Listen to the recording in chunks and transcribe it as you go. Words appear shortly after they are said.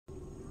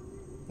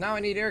Now I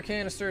need air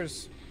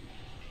canisters.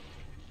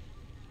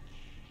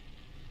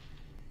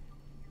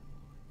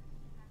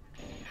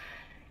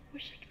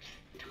 Wish I could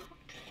just talk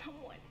to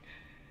someone.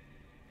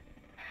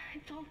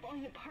 It's all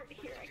falling apart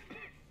here.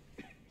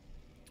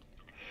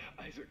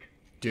 Isaac.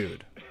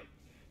 Dude.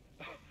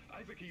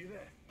 Isaac, are you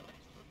there?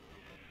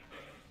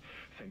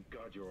 Thank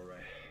God you're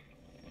alright.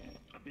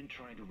 I've been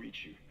trying to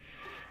reach you.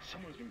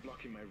 Someone's been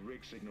blocking my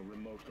rig signal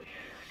remotely.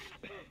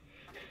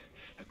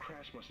 A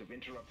crash must have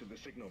interrupted the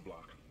signal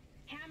block.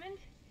 Hammond,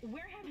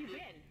 where have you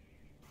been?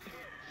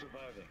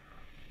 Surviving.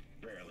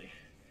 Barely.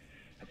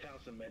 I found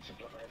some med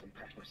supplies and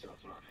patched myself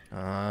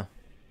up.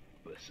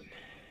 Listen.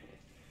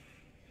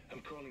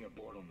 I'm calling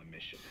aboard on the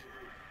mission.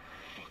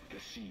 Fuck the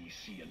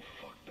CEC and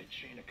fuck the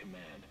chain of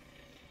command.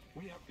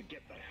 We have to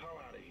get the hell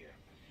out of here.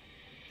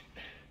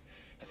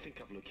 I think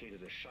I've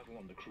located a shuttle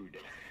on the crew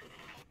deck.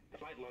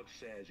 Flight log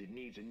says it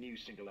needs a new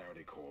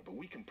singularity core, but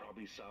we can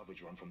probably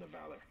salvage one from the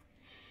Valor.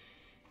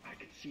 I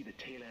can see the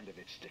tail end of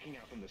it sticking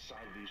out from the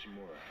side of the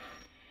Ishimura.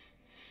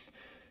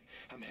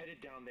 I'm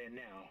headed down there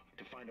now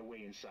to find a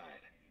way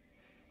inside.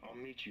 I'll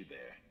meet you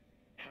there.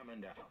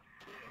 Hammond out.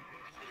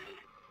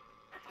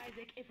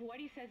 Isaac, if what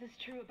he says is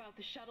true about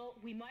the shuttle,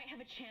 we might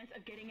have a chance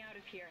of getting out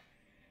of here.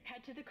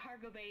 Head to the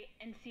cargo bay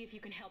and see if you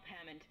can help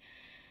Hammond.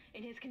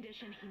 In his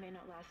condition, he may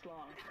not last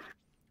long.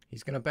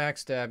 He's gonna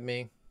backstab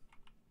me.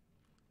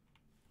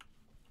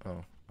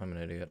 Oh, I'm an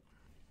idiot.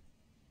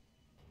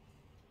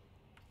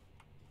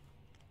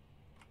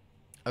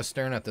 I was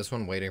staring at this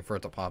one, waiting for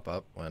it to pop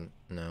up, when,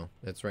 no,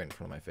 it's right in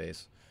front of my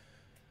face.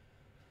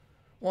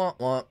 Womp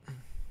womp.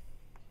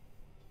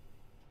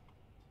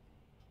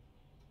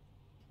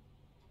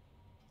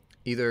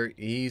 Either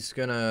he's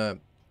gonna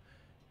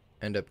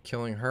end up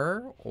killing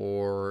her,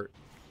 or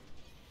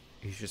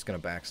he's just gonna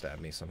backstab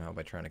me somehow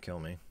by trying to kill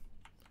me.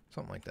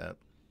 Something like that.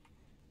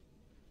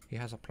 He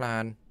has a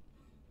plan.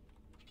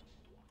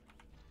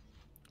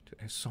 Dude,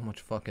 there's so much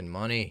fucking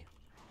money.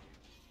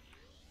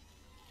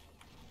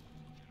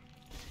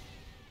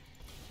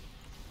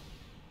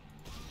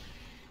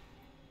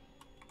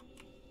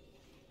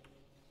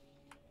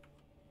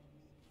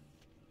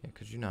 Yeah,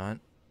 could you not?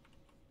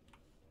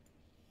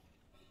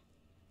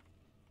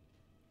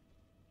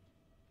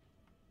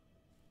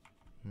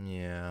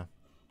 Yeah.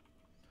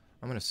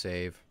 I'm gonna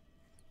save.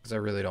 Because I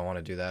really don't want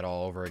to do that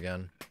all over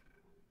again.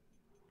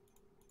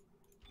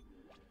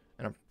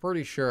 And I'm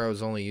pretty sure I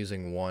was only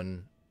using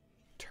one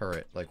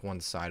turret, like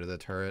one side of the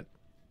turret,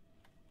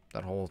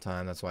 that whole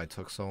time. That's why it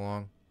took so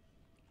long.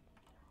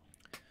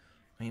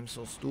 I am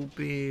so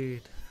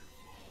stupid.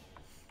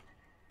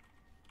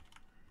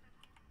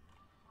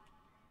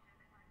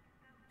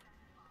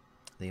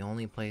 The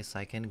only place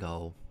I can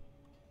go.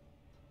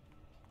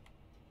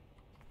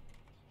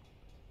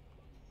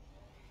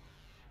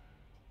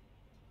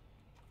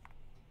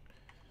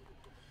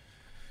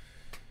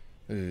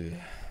 Ugh.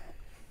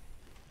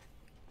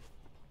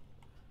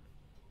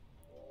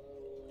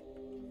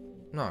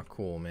 Not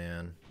cool,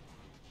 man.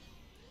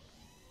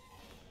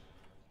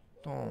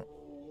 Don't.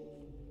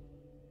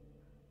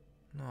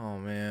 No,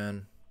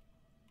 man.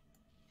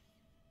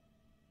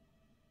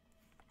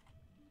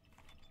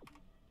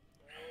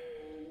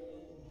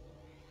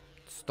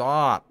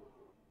 Stop.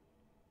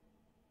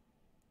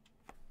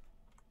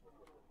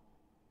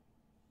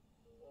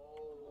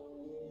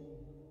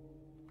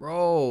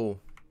 Bro.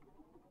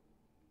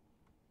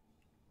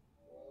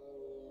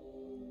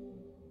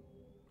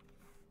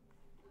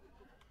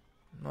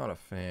 Not a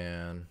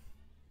fan.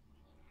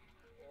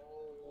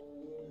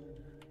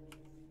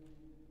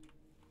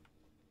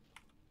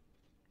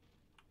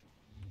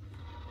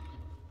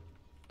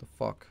 The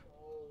fuck?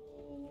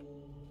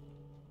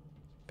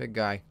 Big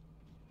guy.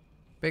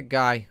 Big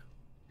guy.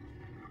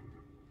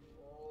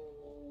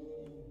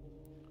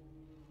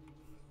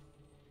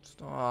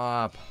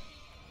 Stop.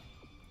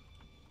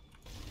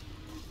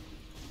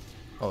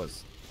 Oh,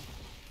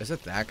 is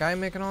it that guy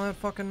making all that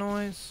fucking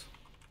noise?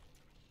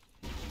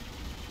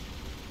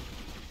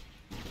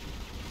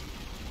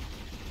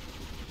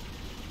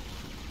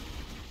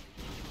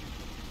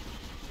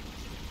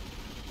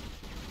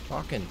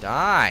 Fucking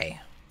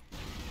die.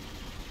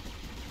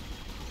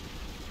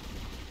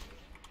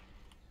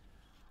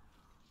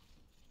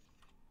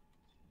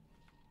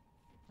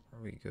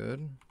 Are we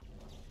good?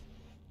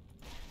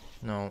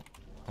 No,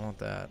 I want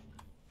that.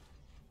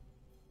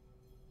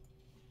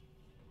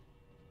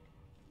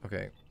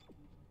 Okay.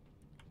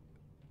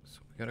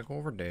 So we gotta go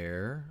over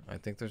there. I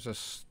think there's a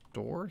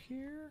store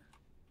here?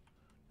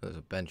 There's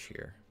a bench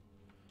here.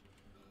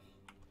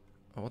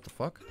 Oh, what the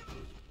fuck?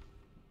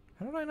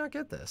 How did I not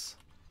get this?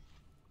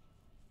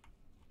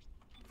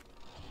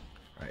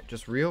 Alright,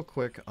 just real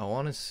quick, I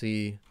want to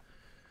see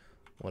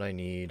what I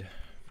need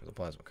for the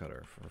plasma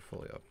cutter for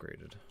fully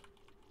upgraded.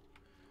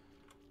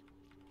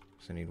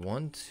 So I need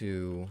 1,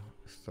 2,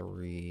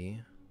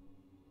 3,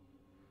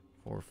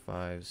 4,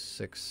 5,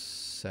 6,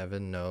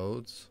 7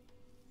 nodes.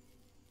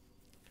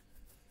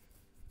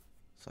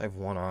 So I have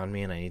 1 on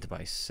me and I need to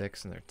buy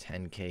 6 and they're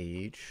 10k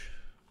each.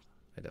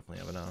 I definitely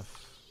have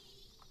enough.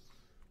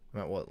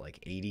 I'm at what, like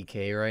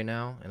 80k right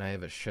now? And I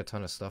have a shit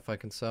ton of stuff I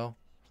can sell.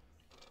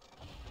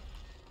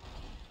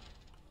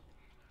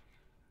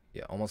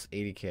 Yeah, almost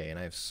 80k, and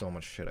I have so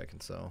much shit I can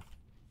sell.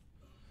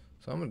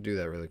 So I'm gonna do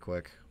that really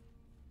quick.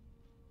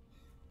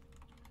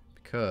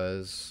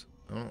 Because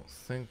I don't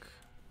think...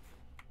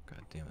 God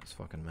damn this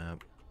fucking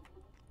map.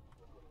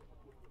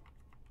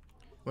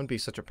 Wouldn't be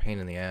such a pain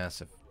in the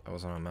ass if I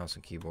was on a mouse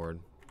and keyboard.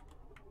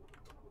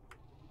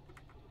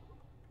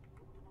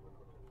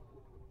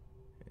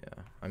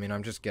 Yeah, I mean,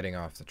 I'm just getting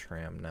off the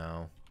tram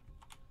now.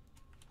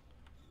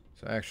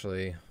 So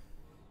actually...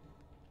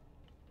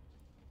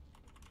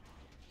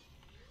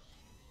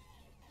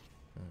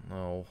 I don't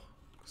know,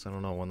 because I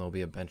don't know when there'll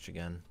be a bench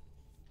again.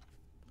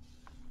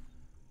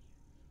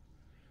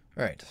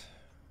 Alright.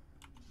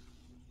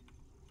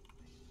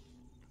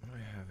 What do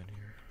I have in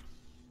here?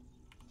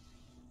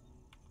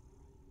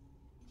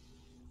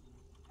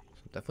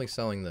 So definitely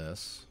selling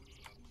this.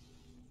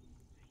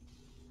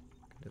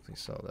 Definitely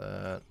sell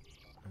that.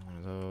 One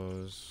of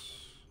those.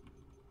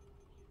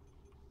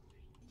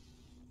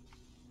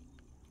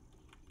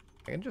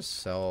 I can just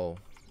sell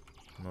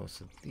most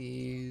of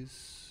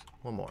these.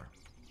 One more.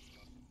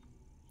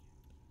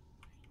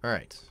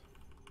 Alright.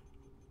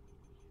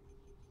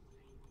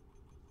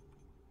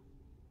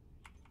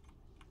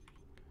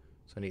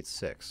 So I need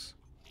 6.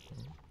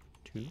 1,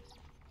 2.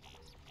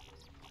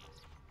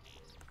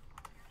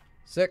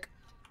 Sick.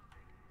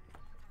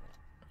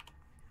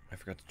 I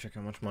forgot to check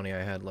how much money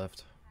I had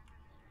left.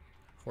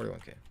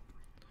 41k.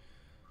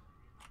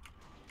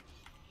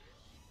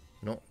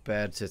 Not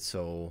bad,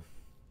 Titso.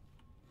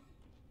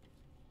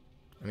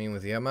 I mean,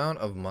 with the amount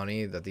of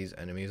money that these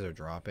enemies are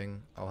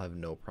dropping, I'll have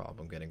no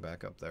problem getting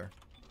back up there.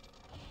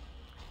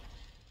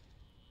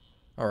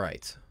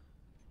 Alright.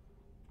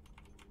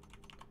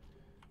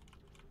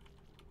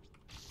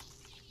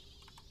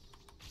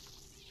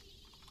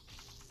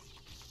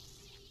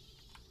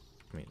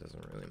 I mean, it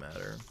doesn't really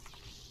matter.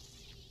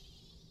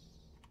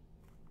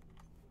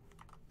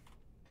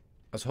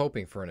 I was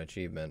hoping for an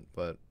achievement,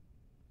 but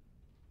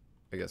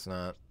I guess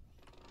not.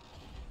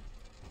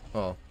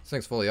 Oh, this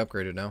thing's fully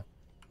upgraded now.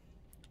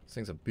 This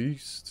thing's a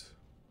beast.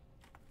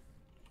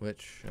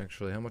 Which,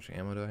 actually, how much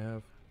ammo do I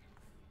have?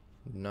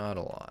 Not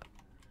a lot.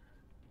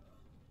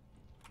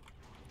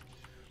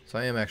 So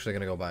I am actually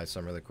going to go buy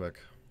some really quick.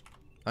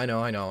 I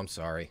know, I'm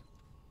sorry.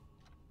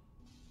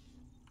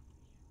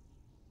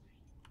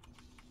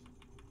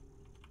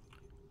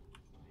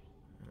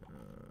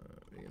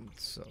 We can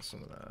sell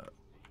some of that.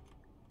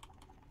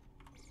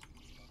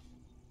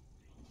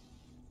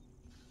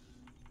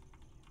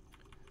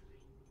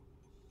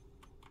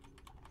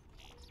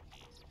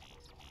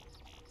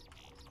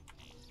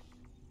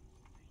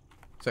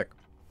 Sick.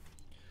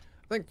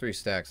 I think 3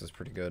 stacks is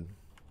pretty good.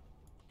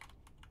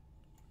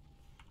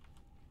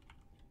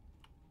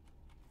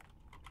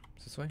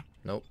 Is this way?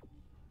 Nope.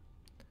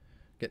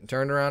 Getting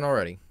turned around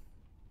already.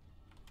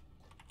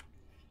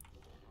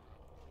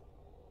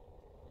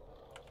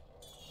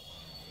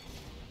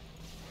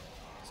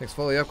 This thing's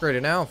fully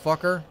upgraded now,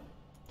 fucker.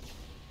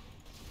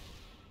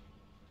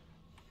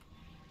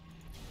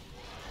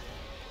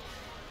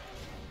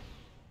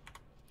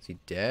 Is he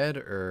dead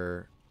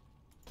or...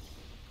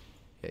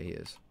 Yeah, he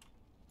is.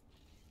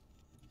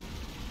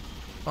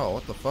 Oh,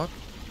 what the fuck?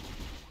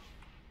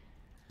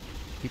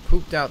 He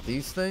pooped out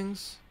these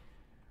things?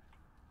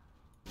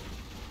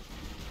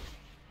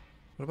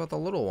 What about the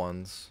little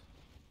ones?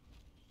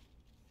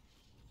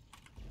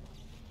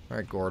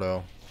 Alright,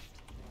 Gordo.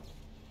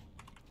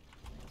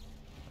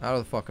 Out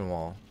of the fucking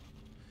wall.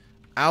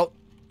 Out!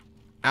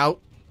 Out!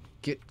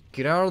 Get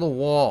out of the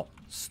wall!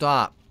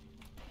 Stop!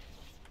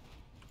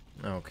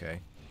 Okay.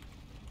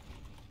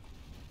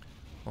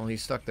 Well,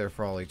 he's stuck there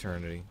for all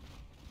eternity.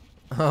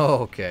 Oh,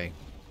 okay.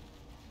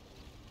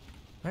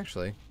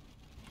 Actually.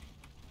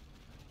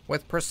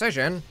 With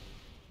precision.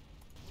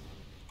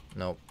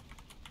 Nope.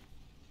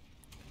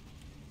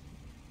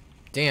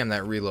 Damn,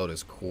 that reload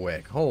is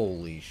quick.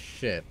 Holy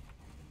shit.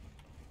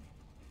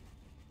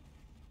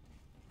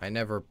 I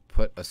never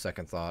put a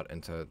second thought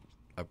into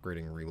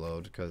upgrading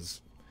reload,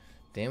 because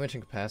damage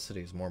and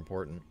capacity is more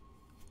important.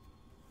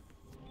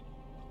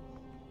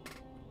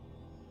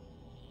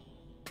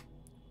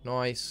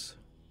 Nice.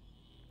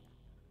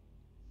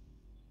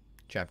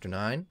 Chapter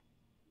 9?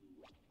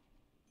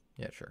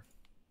 Yeah, sure.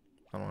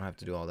 I don't have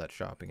to do all that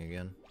shopping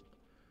again.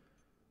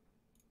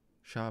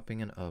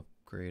 Shopping and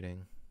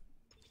upgrading.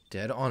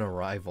 Dead on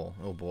arrival.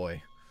 Oh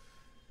boy.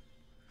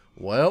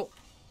 Well,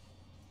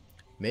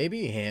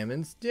 maybe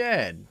Hammond's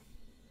dead.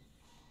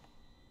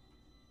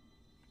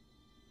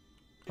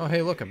 Oh,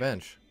 hey, look, a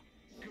bench.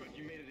 Good,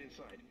 you made it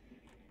inside.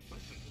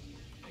 Listen,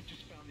 I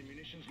just found the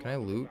munitions. Can I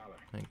loot?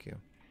 Thank you.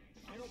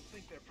 I don't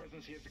think their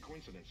presence here is a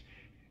coincidence.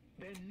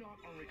 They're not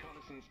on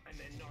reconnaissance and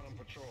they're not on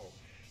patrol.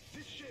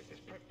 This ship is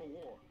prepped for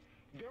war.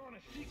 They're on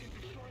a seek and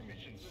destroy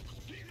mission.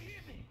 Do you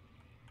hear me?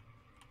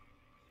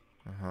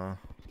 Uh-huh.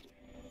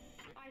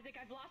 Isaac,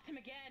 I've lost him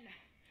again.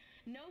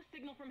 No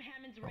signal from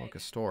Hammond's Oh, rig. like a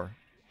store.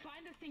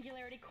 Find the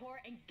Singularity Core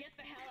and get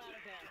the hell out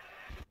of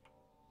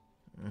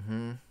there.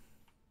 Mm-hmm.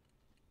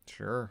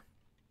 Sure.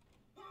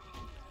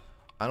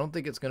 I don't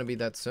think it's going to be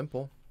that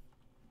simple.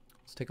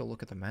 Let's take a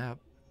look at the map.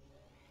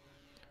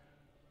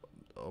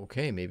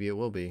 Okay, maybe it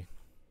will be.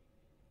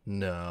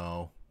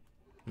 No.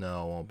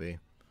 No, it won't be.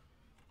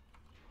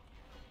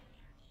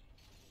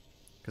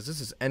 Because this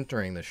is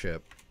entering the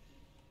ship.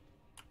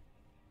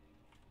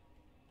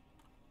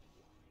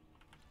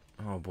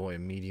 Oh boy,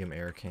 medium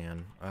air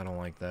can. I don't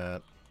like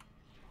that.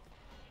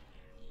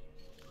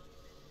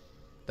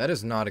 That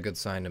is not a good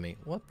sign to me.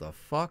 What the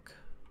fuck?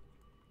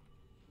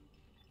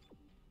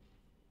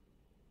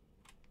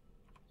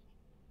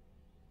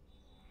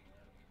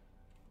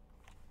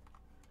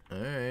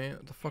 Alright,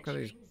 what the fuck are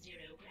these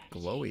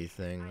glowy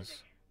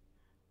things?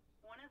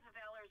 One of the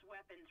Valor's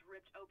weapons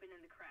ripped open in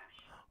the crash.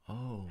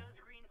 Oh.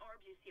 Those green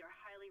orbs you see are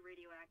highly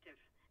radioactive,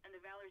 and the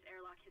Valor's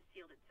airlock has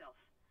sealed itself.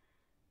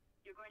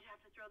 You're going to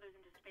have to throw those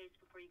into space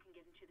before you can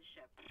get into the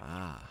ship.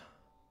 Ah.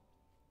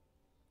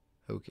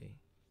 Okay.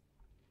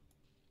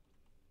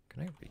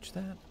 Can I reach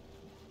that?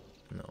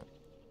 No.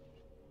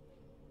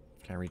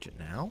 Can I reach it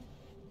now?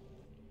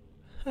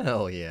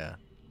 Hell yeah.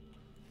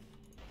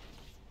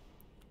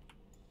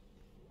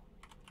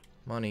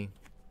 Money.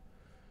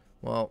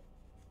 Well.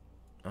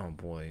 Oh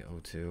boy,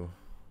 O2. So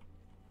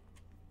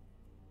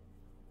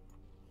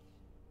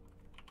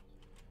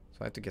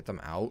I have to get them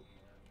out.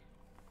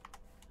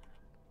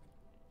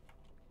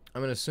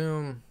 I'm gonna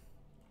assume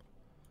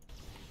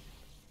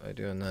by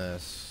doing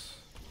this.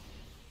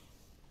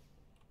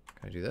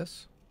 Can I do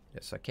this?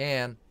 Yes, I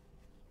can.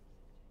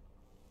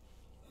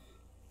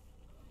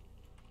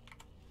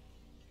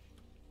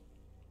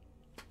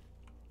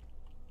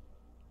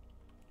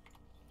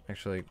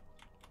 Actually,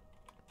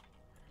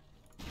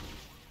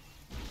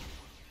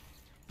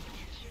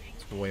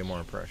 it's way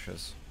more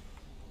precious.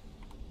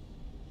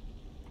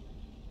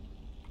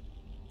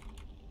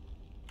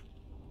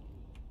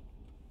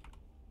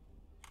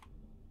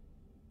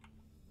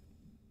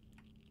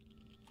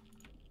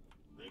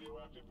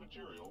 Radioactive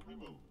material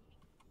removed.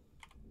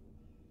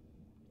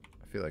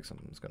 I feel like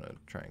something's gonna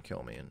try and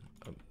kill me in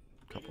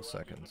a couple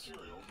seconds.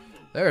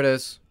 There it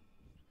is.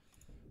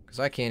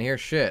 Because I can't hear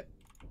shit.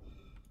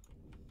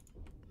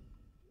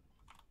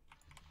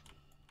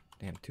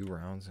 Damn, 2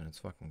 rounds and it's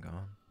fucking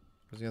gone.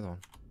 Where's the other one?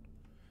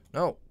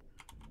 No!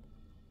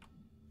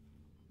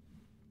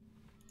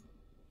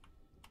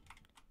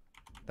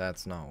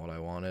 That's not what I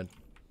wanted.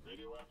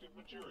 Radioactive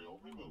material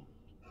removed.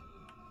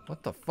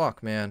 What the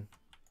fuck, man?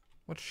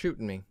 What's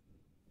shooting me?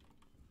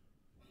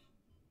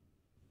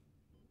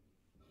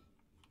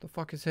 The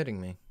fuck is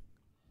hitting me?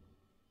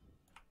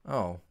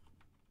 Oh.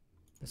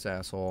 This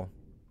asshole.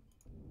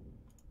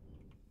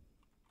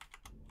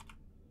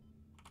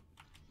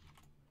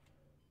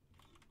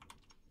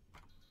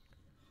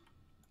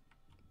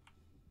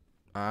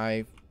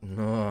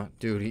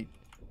 Dude,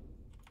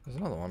 there's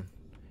another one.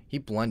 He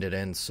blended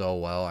in so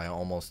well, I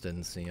almost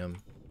didn't see him.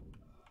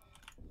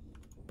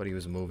 But he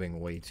was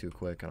moving way too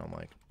quick, and I'm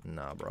like,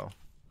 nah, bro.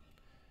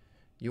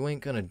 You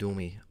ain't gonna do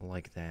me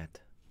like that.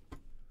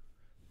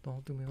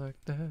 Don't do me like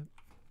that.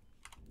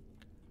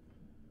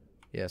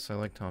 Yes, I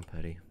like Tom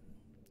Petty.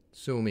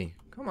 Sue me.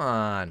 Come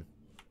on.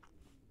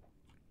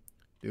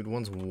 Dude,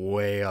 one's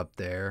way up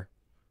there.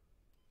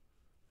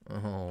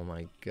 Oh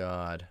my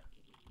god.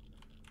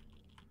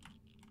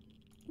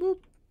 Boop.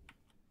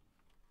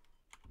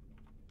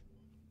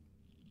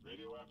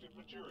 Radioactive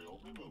material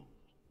removed.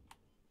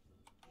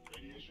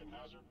 Radiation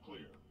hazard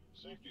clear.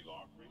 Safety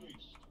lock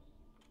released.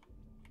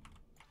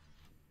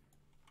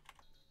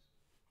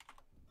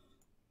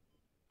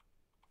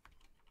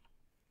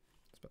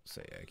 I was about to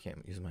say, I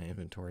can't use my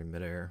inventory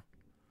midair.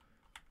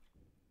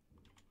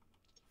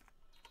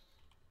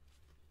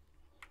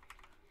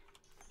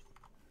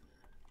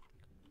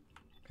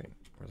 Okay,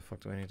 where the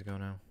fuck do I need to go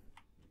now?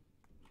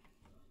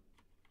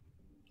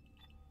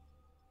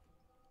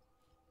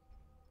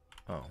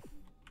 Oh,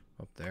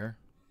 up there.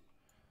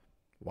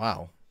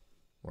 Wow.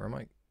 Where am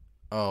I?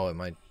 Oh, it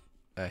might.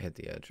 I hit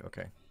the edge.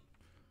 Okay.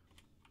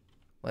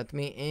 Let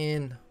me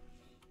in.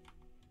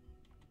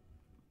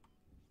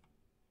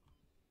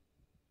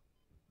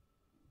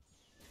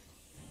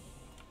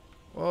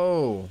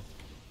 Whoa.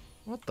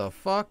 What the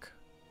fuck?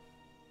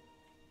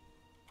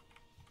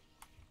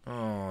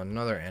 Oh,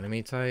 another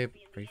enemy type?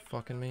 Are you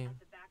fucking me? I'm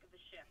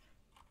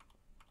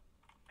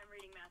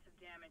reading massive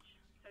damage,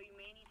 so you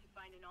may need to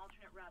find an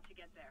alternate route to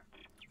get there.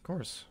 Of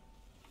course.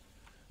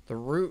 The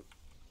route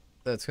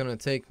that's gonna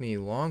take me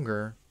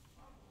longer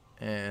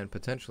and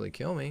potentially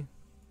kill me.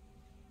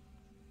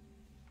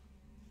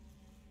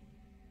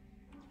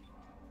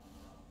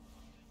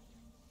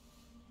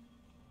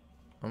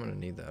 I'm gonna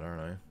need that,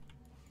 aren't I?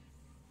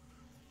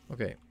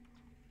 Okay.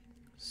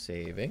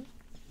 Saving.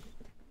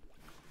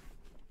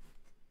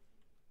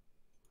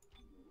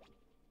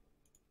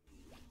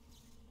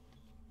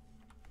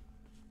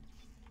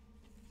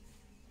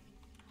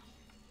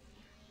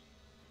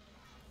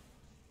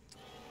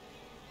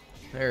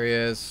 There he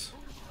is.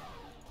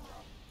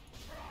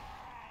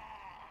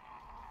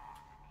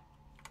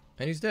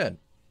 And he's dead.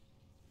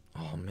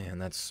 Oh man,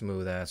 that's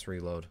smooth ass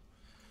reload.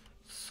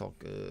 So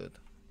good.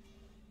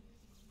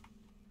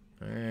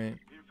 Alright.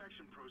 The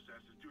infection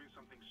process is doing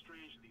something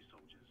strange to these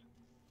soldiers.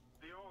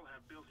 They all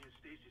have built-in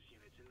stasis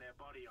units in their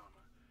body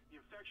armor, The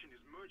infection is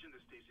merging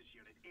the stasis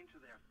unit into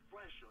their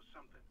flesh or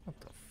something. What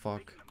the fuck?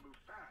 Making them move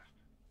fast.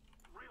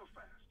 Real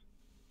fast.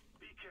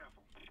 Be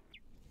careful.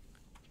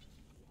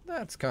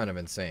 That's kind of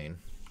insane.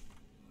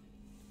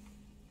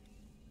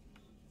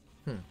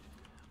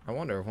 I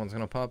wonder if one's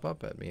gonna pop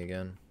up at me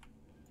again.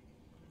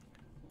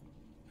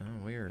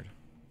 Oh, weird.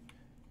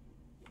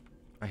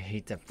 I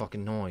hate that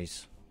fucking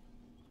noise.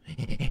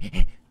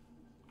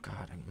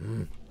 God,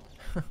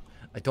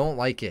 I don't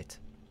like it.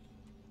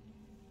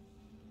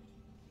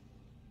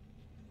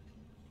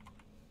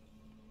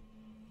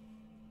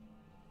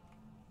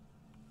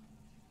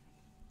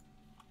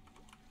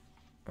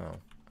 Oh,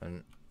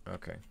 and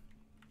okay.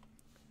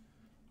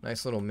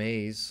 Nice little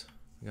maze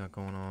we got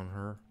going on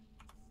her.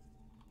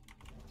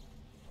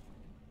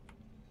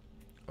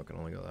 I can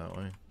only go that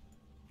way.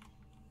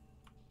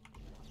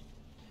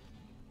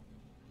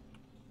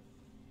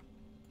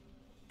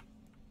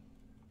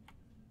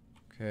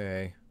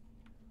 Okay.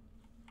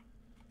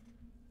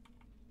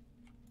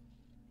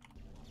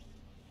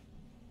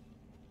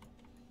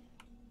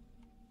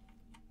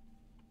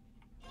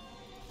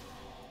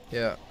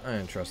 Yeah, I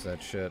didn't trust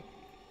that shit.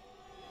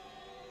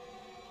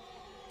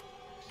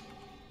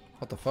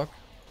 What the fuck?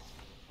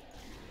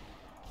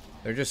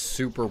 They're just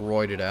super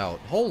roided out.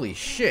 Holy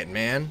shit,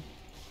 man.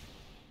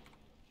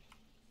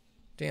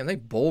 Damn, they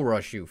bull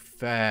rush you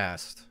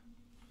fast.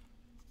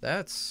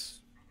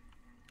 That's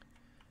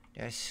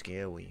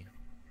scary.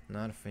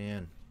 Not a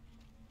fan.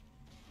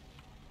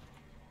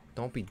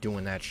 Don't be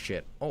doing that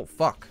shit. Oh,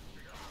 fuck.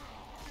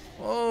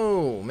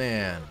 Oh,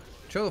 man.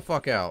 Chill the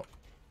fuck out.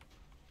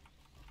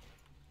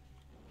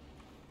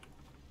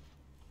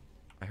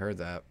 I heard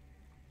that.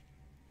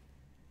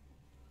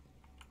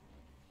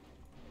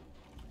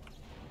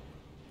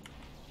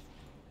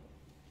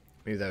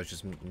 Maybe that was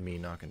just me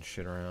knocking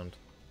shit around.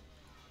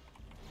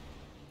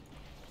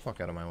 Fuck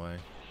out of my way.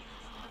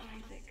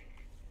 Isaac,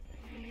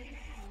 are you in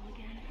hell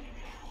again?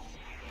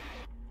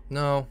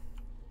 No.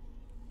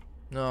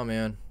 No,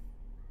 man.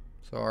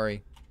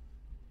 Sorry.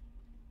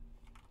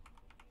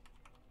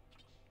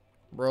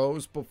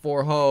 Bros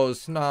before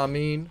hoes. Nah, I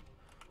mean.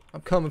 I'm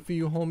coming for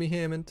you, homie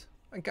Hammond.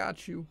 I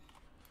got you.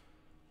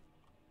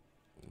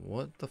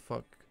 What the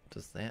fuck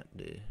does that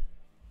do?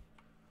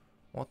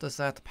 What is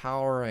that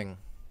powering?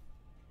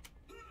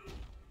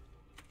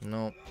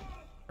 No.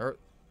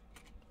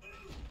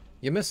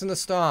 You're missing the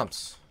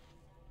stomps.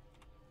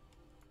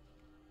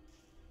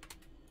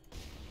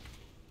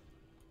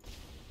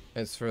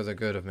 It's for the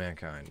good of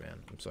mankind,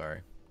 man. I'm sorry.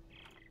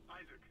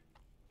 Isaac,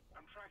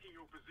 I'm tracking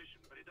your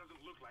position, but it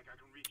doesn't look like I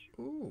can reach you.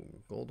 Ooh,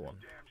 gold one.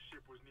 The damn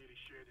ship was nearly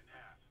shared in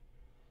half.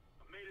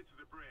 I made it to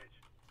the bridge.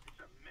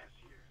 It's a mess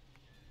here.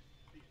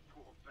 These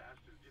poor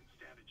bastards didn't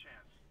stand a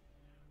chance.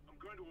 I'm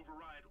going to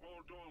override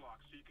all door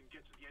locks so you can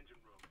get to the engine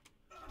room.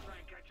 I'll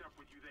try and catch up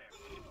with you there.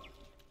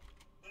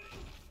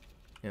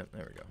 Yep,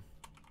 there we go.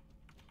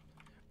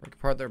 Break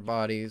apart their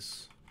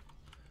bodies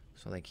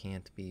so they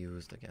can't be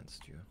used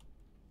against you.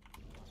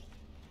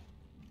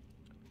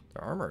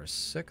 Their armor is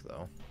sick,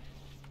 though.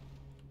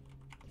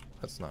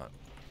 That's not.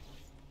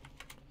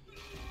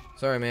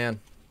 Sorry,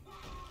 man.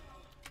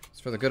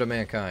 It's for the good of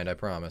mankind, I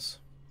promise.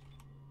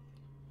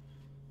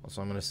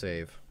 Also, I'm gonna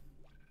save.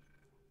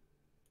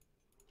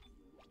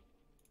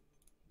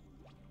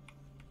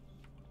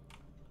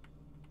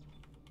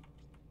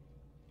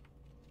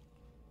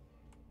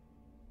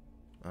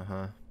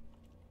 Uh-huh.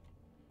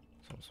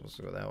 So I'm supposed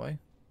to go that way?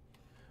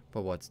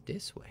 But what's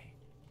this way?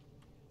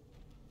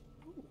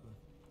 Ooh.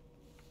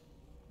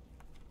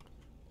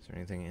 Is there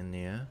anything in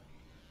there?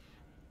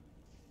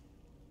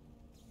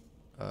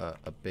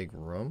 A big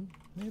room,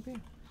 maybe?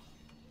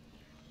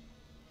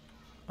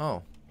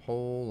 Oh,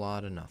 whole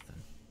lot of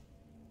nothing.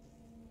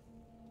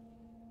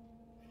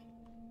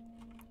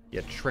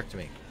 You tricked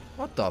me.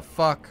 What the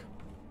fuck?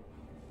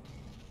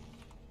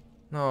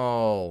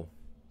 No.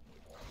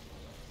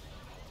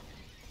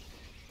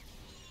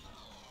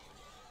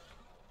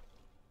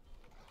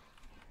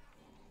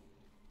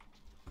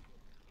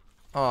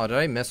 Oh, did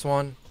I miss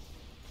one?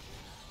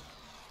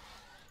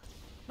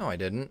 No, I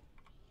didn't.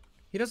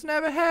 He doesn't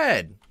have a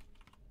head.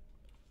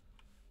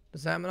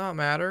 Does that not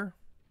matter?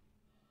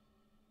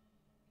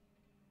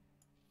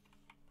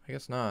 I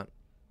guess not.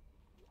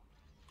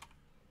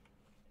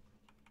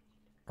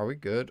 Are we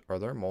good? Are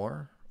there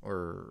more?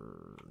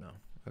 Or no?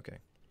 Okay.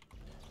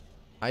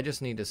 I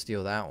just need to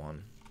steal that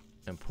one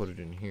and put it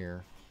in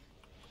here.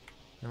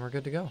 And we're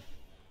good to go.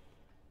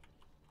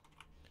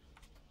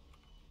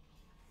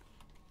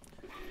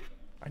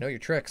 I know your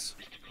tricks.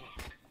 Mr.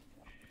 Clarke,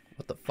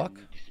 What the fuck?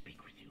 I need to speak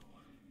with you.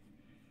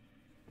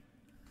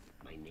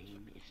 My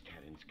name is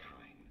Terrence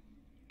Kine,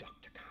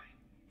 Dr. Kine.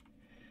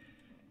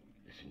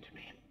 Listen to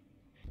me.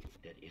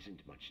 There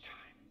isn't much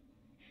time.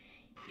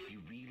 If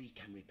you really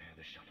can repair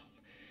the shuttle,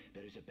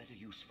 there is a better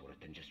use for it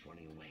than just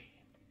running away.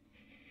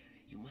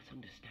 You must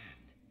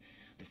understand,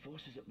 the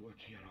forces at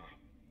work here are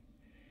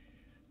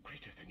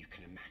greater than you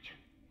can imagine.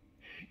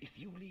 If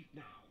you leave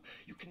now,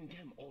 you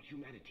condemn all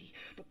humanity.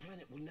 The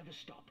planet will never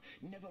stop,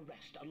 never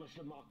rest unless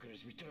the marker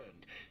is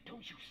returned.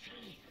 Don't you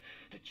see?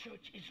 The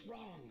church is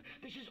wrong.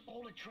 This is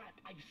all a trap.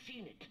 I've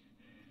seen it.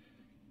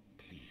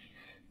 Please,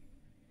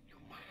 you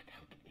must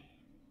help me.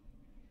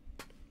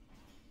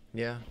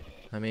 Yeah,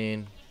 I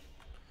mean,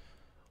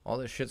 all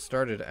this shit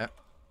started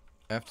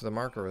after the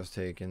marker was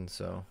taken,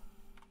 so.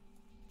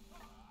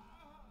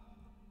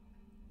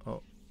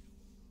 Oh.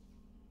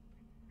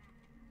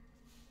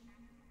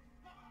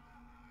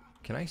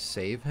 Can I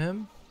save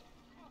him?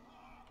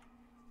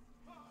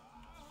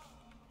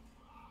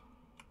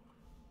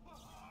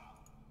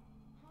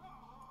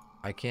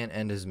 I can't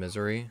end his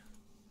misery.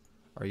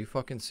 Are you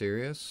fucking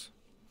serious?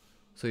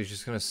 So he's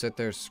just gonna sit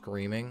there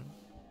screaming?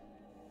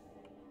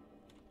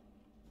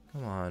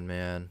 Come on,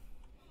 man.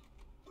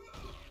 I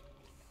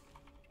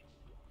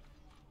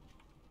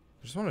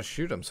just want to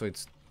shoot him so he'd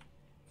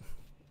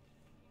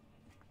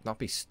not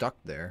be stuck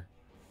there.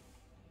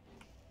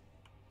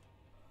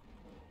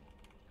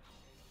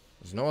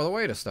 There's no other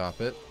way to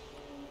stop it.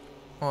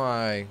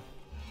 Why?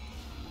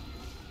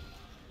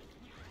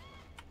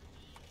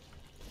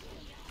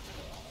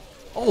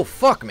 Oh,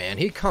 fuck, man.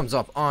 He comes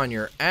up on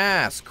your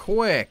ass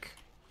quick.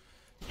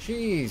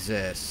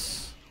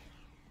 Jesus.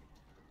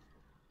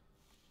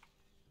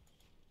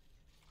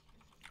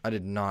 I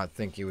did not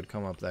think he would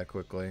come up that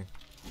quickly.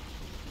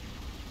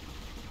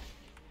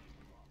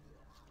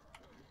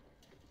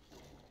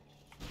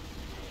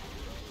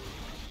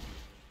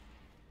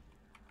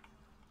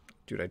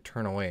 Dude, I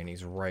turn away and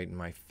he's right in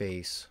my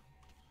face.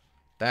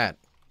 That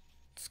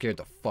scared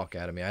the fuck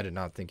out of me. I did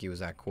not think he was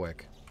that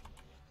quick.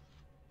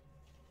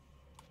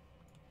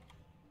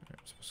 I'm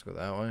supposed to go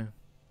that way.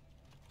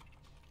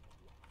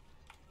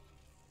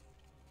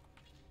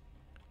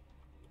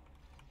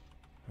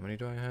 How many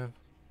do I have?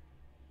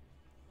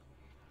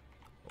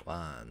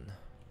 1.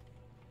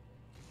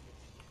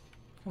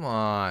 Come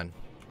on.